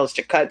themselves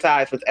to cut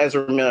ties with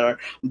Ezra Miller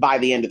by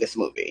the end of this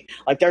movie.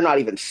 Like, they're not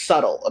even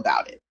subtle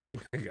about it.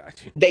 I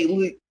got you.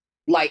 They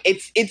like,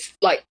 it's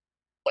like,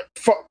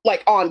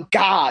 on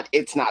God,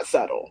 it's not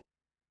subtle.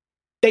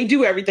 They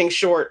do everything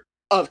short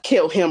of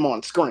kill him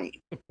on screen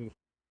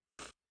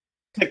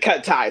to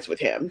cut ties with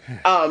him.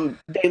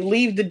 They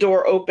leave the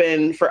door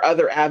open for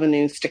other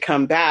avenues to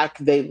come back.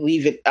 They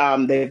leave it.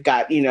 They've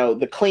got,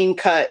 the clean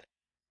cut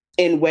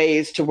in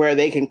ways to where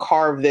they can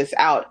carve this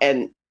out.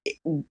 And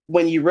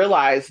when you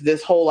realize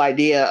this whole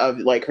idea of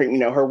like her,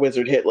 her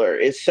wizard Hitler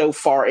is so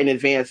far in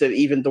advance of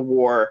even the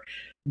war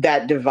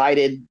that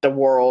divided the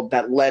world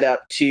that led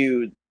up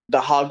to the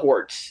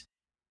Hogwarts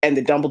and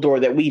the Dumbledore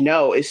that we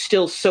know is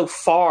still so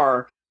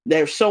far.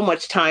 There's so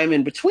much time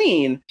in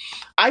between.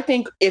 I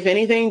think if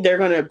anything, they're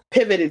going to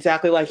pivot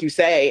exactly like you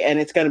say, and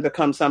it's going to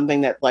become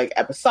something that's like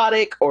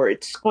episodic, or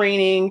it's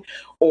screening,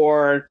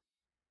 or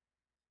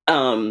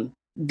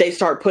they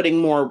start putting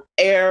more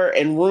air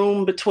and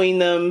room between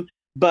them.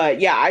 But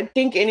yeah, I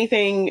think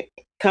anything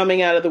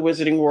coming out of the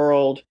wizarding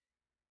world,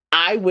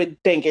 I would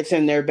think it's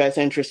in their best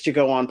interest to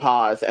go on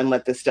pause and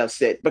let this stuff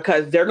sit,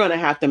 because they're going to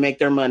have to make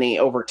their money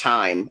over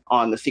time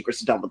on the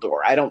Secrets of Dumbledore.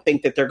 I don't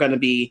think that they're going to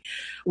be.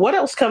 What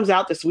else comes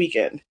out this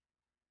weekend?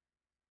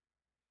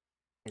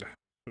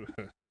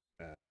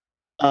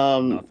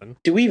 Nothing.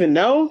 Do we even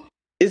know?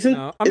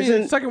 No. I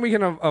mean, second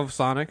weekend of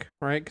Sonic,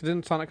 right? Because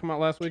didn't Sonic come out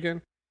last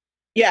weekend?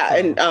 Yeah, so.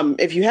 And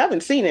if you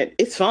haven't seen it,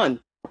 it's fun.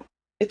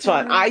 It's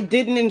fun. Mm-hmm. I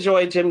didn't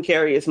enjoy Jim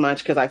Carrey as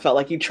much because I felt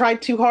like he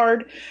tried too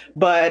hard.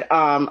 But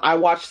I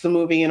watched the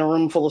movie in a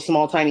room full of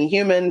small, tiny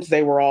humans.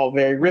 They were all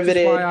very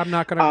riveted. That's why I'm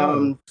not going to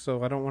go.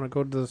 So I don't want to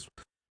go to those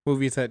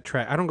movies that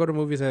track. I don't go to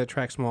movies that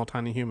attract small,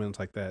 tiny humans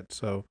like that.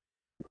 So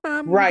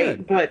right,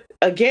 good. But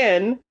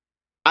again,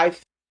 I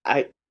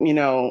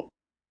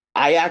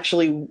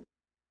actually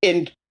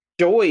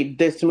enjoyed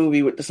this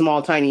movie with the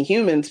small, tiny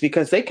humans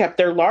because they kept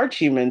their large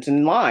humans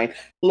in line.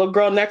 The little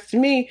girl next to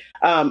me,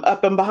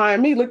 up and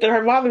behind me, looked at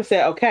her father and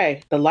said,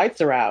 "Okay, the lights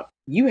are out.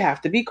 You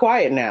have to be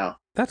quiet now."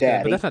 That's Daddy.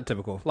 Good, but that's not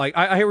typical. Like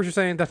I hear what you're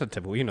saying. That's not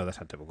typical. You know, that's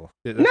not typical.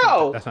 That's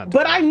not typical.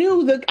 But I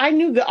knew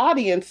the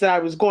audience that I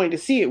was going to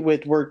see it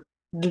with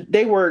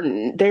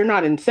they're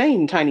not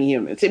insane tiny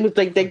humans. It was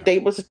like they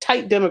was a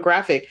tight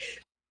demographic,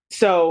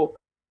 so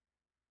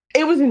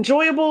it was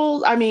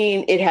enjoyable. I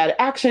mean, it had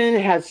action,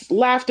 it has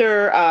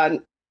laughter.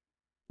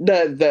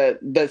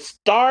 The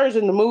stars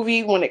in the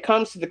movie when it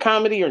comes to the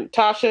comedy are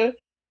Natasha,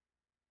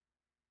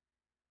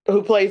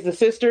 who plays the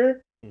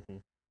sister. Mm-hmm.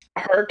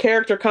 Her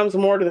character comes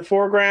more to the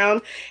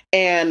foreground,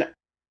 and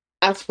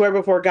I swear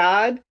before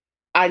God,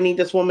 I need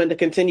this woman to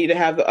continue to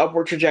have the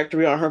upward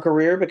trajectory on her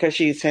career because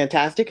she's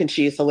fantastic and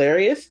she is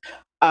hilarious.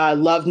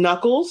 Love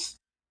Knuckles.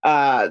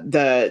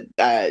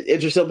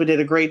 Idris Elba did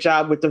a great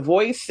job with the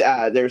voice.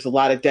 There's a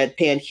lot of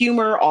deadpan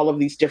humor. All of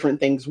these different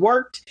things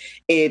worked.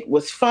 It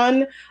was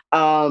fun.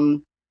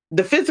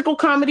 The physical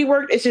comedy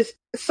worked. It's just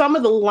some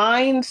of the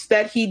lines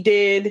that he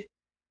did,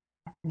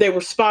 they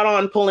were spot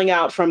on, pulling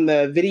out from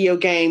the video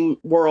game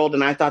world,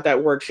 and I thought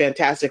that worked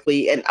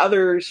fantastically. And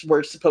others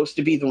were supposed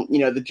to be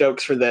the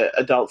jokes for the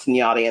adults in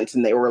the audience,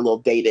 and they were a little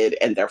dated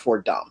and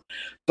therefore dumb.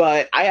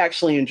 But I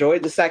actually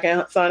enjoyed the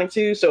second Sonic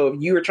 2. So if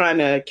you were trying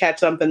to catch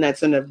something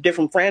that's in a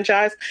different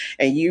franchise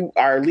and you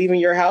are leaving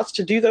your house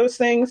to do those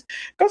things,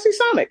 go see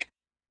Sonic.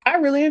 I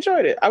really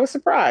enjoyed it. I was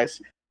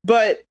surprised.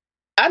 But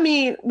I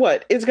mean,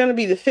 it's going to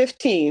be the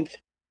 15th.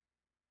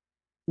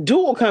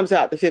 Duel comes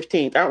out the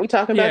 15th. Aren't we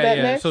talking about that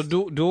next? So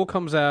Duel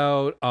comes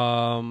out.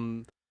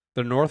 The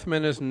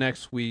Northman is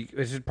next week.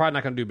 It's probably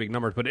not going to do big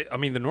numbers, but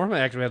the Northman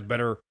actually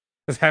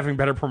is having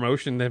better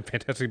promotion than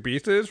Fantastic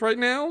Beasts is right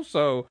now.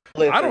 So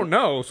listen, I don't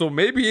know. So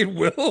maybe it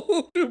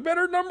will do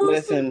better numbers.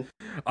 Listen,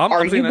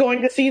 are you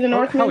going to see the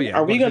Northman? Yeah,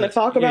 are we going to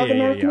talk about the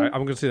Northman? Yeah,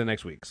 I'm going to see that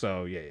next week.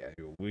 So yeah.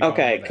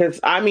 Okay, because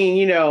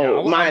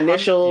my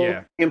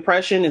initial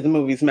impression is the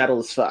movie's metal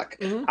as fuck.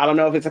 Mm-hmm. I don't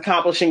know if it's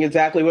accomplishing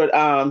exactly what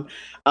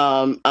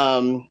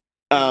Mr.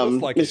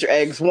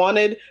 Eggs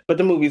wanted, but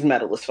the movie's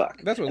metal as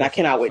fuck. That's what and I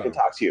cannot wait to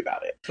talk to you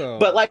about it. So,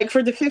 but like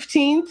for the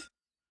 15th.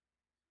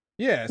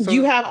 Yeah, so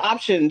you have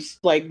options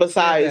like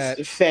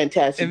besides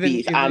Fantastic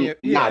Beasts. I'm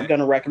not going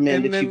to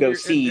recommend that you go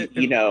see.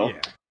 Yeah.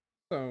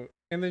 So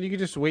and then you can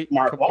just wait.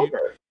 Mark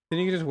Wahlberg. Then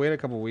you can just wait a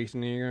couple weeks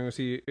and then you're going to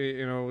see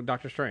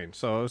Doctor Strange.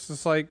 So it's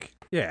just like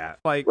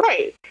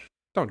right.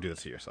 Don't do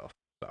this to yourself.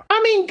 So.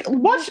 I mean,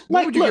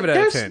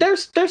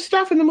 there's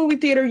stuff in the movie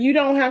theater you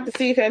don't have to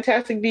see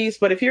Fantastic Beasts,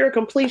 but if you're a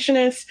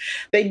completionist,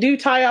 they do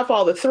tie off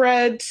all the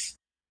threads.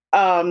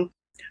 Matt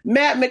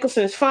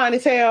Mikkelsen is fine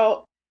as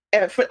hell.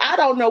 I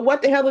don't know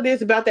what the hell it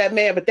is about that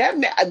man, but that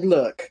man,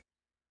 look,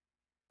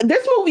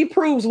 this movie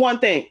proves one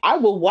thing. I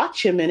will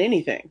watch him in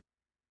anything.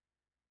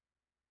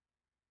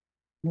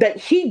 That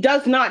he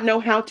does not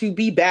know how to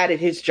be bad at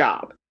his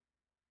job.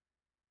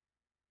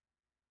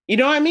 You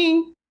know what I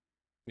mean?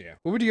 Yeah.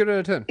 What would you give it out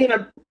of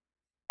 10?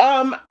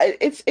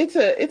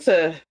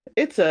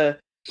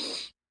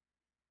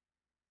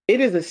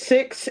 It is a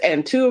 6,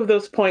 and 2 of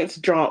those points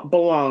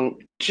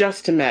belong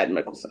just to Matt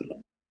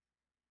Mikkelsen.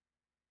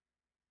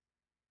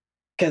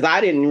 Because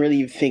I didn't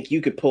really think you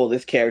could pull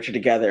this character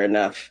together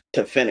enough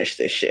to finish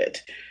this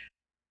shit.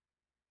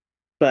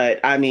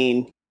 But I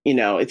mean,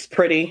 it's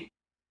pretty.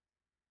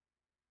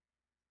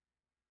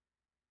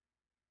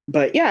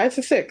 But yeah, it's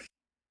a 6.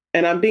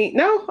 And I don't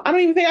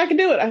even think I can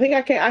do it. I think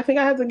I can't. I think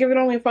I have to give it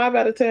only a 5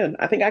 out of 10.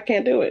 I think I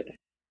can't do it.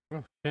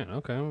 Oh, shit.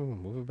 Okay. We'll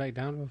move it back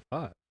down to a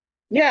 5.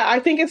 Yeah, I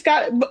think it's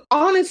got,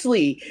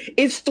 honestly,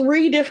 it's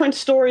three different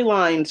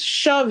storylines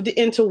shoved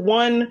into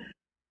one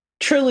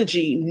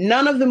trilogy.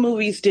 None of the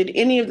movies did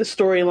any of the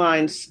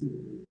storylines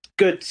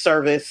good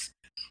service.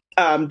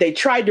 They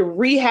tried to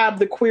rehab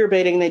the queer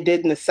baiting they did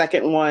in the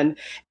second one,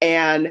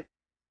 and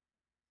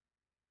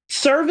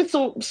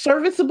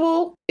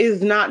serviceable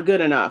is not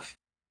good enough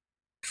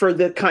for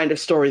the kind of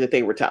story that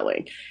they were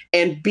telling.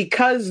 And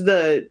because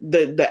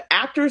the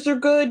actors are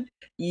good,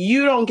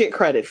 you don't get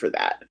credit for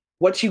that.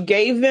 What you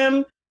gave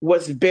them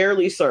was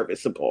barely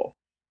serviceable.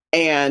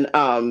 And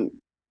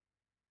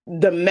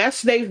the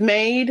mess they've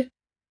made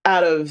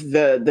out of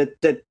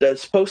the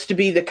supposed to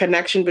be the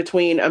connection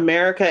between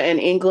America and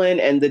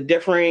England and the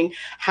differing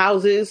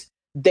houses,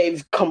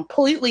 they've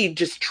completely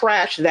just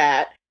trashed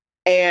that,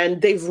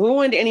 and they've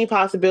ruined any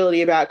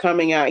possibility about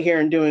coming out here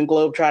and doing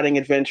globetrotting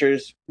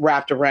adventures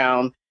wrapped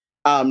around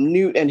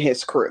Newt and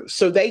his crew.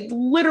 So they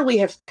literally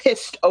have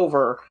pissed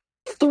over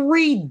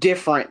three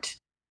different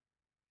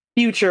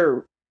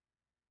future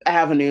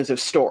avenues of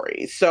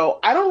stories. So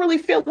I don't really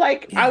feel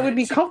like I would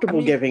be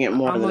comfortable giving it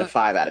more than a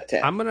 5 out of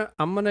 10. I'm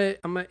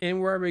gonna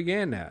end where I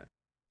began at.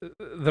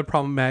 The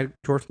problematic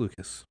George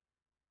Lucas.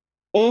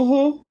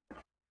 Mm-hmm.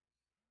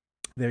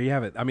 There you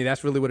have it. I mean,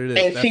 that's really what it is.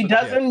 And she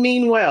doesn't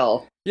mean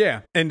well.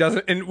 Yeah, and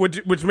doesn't, and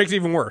which makes it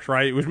even worse,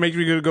 right? Which makes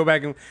me go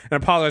back and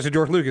apologize to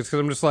George Lucas, because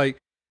I'm just like,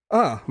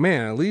 oh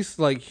man, at least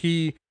like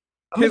his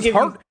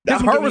heart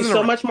was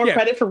so much more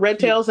credit for Red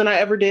Tails than I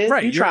ever did.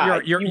 Right, you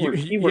tried.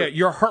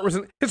 Your heart was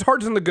his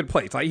heart's in the good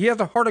place. Like, he has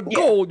a heart of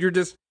gold.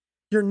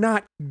 You're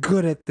not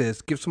good at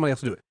this. Give somebody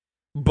else to do it.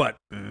 But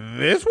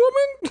this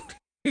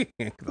woman,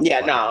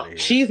 yeah, no,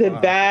 she's a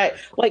bad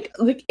like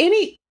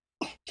any.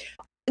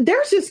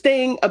 There's this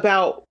thing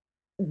about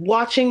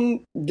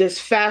watching this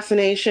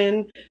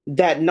fascination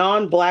that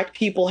non-Black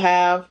people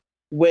have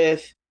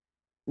with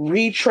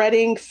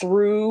retreading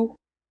through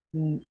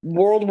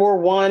World War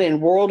One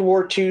and World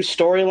War II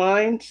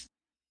storylines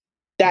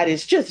that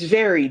is just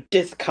very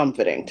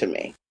discomforting to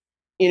me,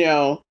 you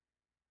know.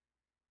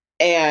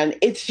 And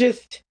it's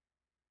just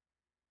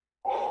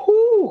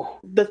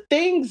the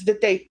things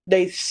that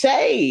they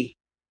say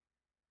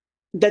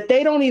that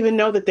they don't even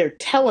know that they're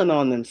telling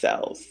on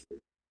themselves.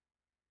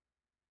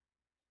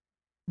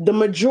 The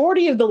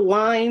majority of the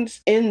lines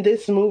in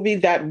this movie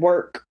that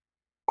work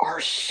are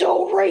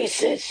so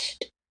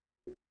racist.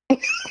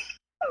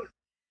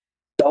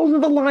 Those are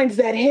the lines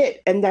that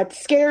hit, and that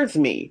scares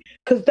me,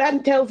 because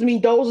that tells me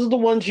those are the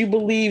ones you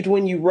believed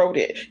when you wrote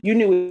it. You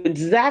knew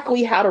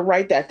exactly how to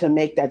write that to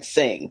make that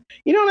sing.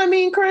 You know what I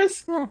mean,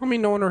 Chris? Well, I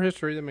mean, knowing our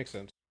history, that makes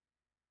sense.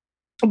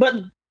 But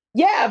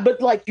yeah, but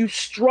like, you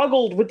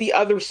struggled with the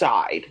other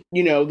side,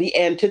 you know, the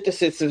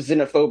antithesis of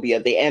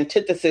xenophobia, the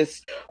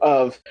antithesis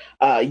of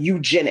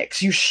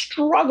eugenics. You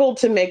struggled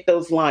to make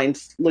those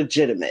lines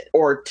legitimate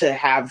or to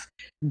have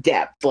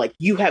depth. Like,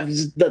 you have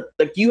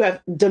you have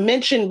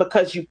dimension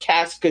because you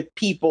cast good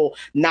people,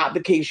 not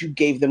because you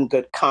gave them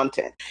good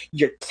content.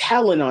 You're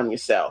telling on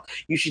yourself.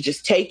 You should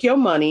just take your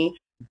money,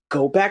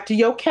 go back to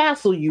your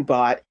castle you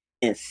bought,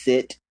 and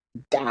sit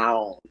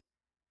down.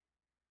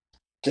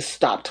 Just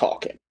stop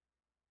talking.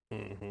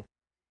 Mm-hmm.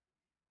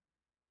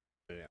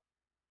 Yeah.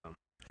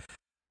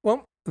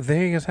 Well,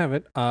 there you guys have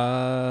it.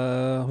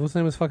 What's the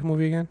name of this fucking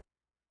movie again?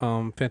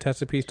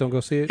 Fantastic Beasts. Don't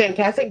go see it.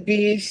 Fantastic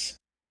Beasts: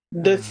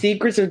 The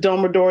Secrets of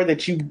Dumbledore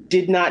that you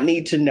did not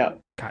need to know.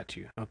 Got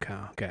you.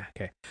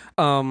 Okay.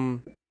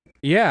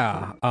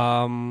 Yeah.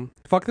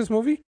 Fuck this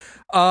movie.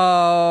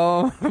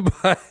 But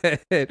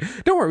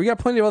don't worry, we got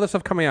plenty of other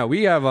stuff coming out.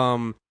 We have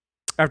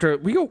after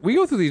we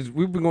go through these,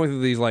 we've been going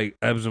through these like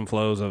ebbs and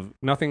flows of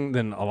nothing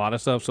then a lot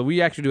of stuff. So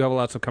we actually do have a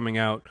lot of stuff coming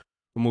out.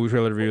 Movie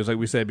trailer reviews, like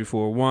we said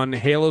before. One,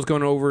 Halo's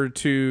going over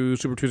to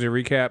Super Tuesday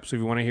recap. So if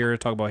you want to hear us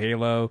talk about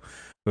Halo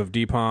with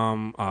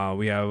DPOM,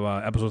 we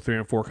have episode 3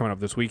 and 4 coming up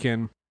this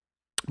weekend.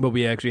 But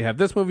we actually have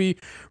this movie.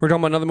 We're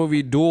talking about another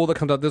movie, Duel, that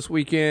comes out this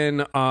weekend.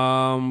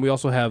 We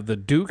also have The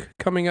Duke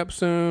coming up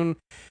soon.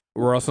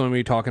 We're also going to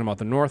be talking about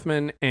The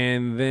Northman.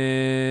 And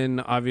then,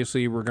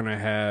 obviously, we're going to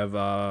have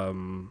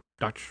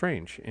Doctor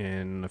Strange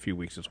in a few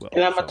weeks as well.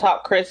 And I'm going to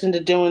talk Chris into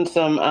doing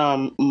some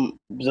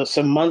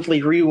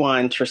monthly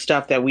rewinds for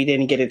stuff that we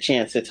didn't get a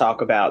chance to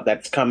talk about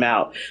that's come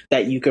out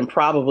that you can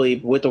probably,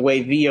 with the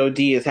way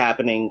VOD is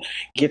happening,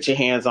 get your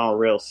hands on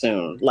real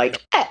soon.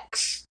 Like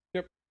X.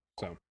 Yep.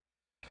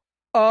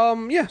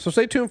 So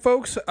stay tuned,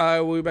 folks.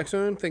 We'll be back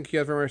soon. Thank you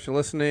guys very much for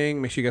listening.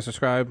 Make sure you guys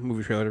subscribe.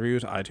 Movie trailer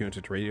reviews,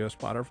 iTunes, Radio,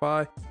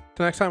 Spotify.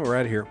 Till next time, we're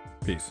out of here.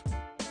 Peace.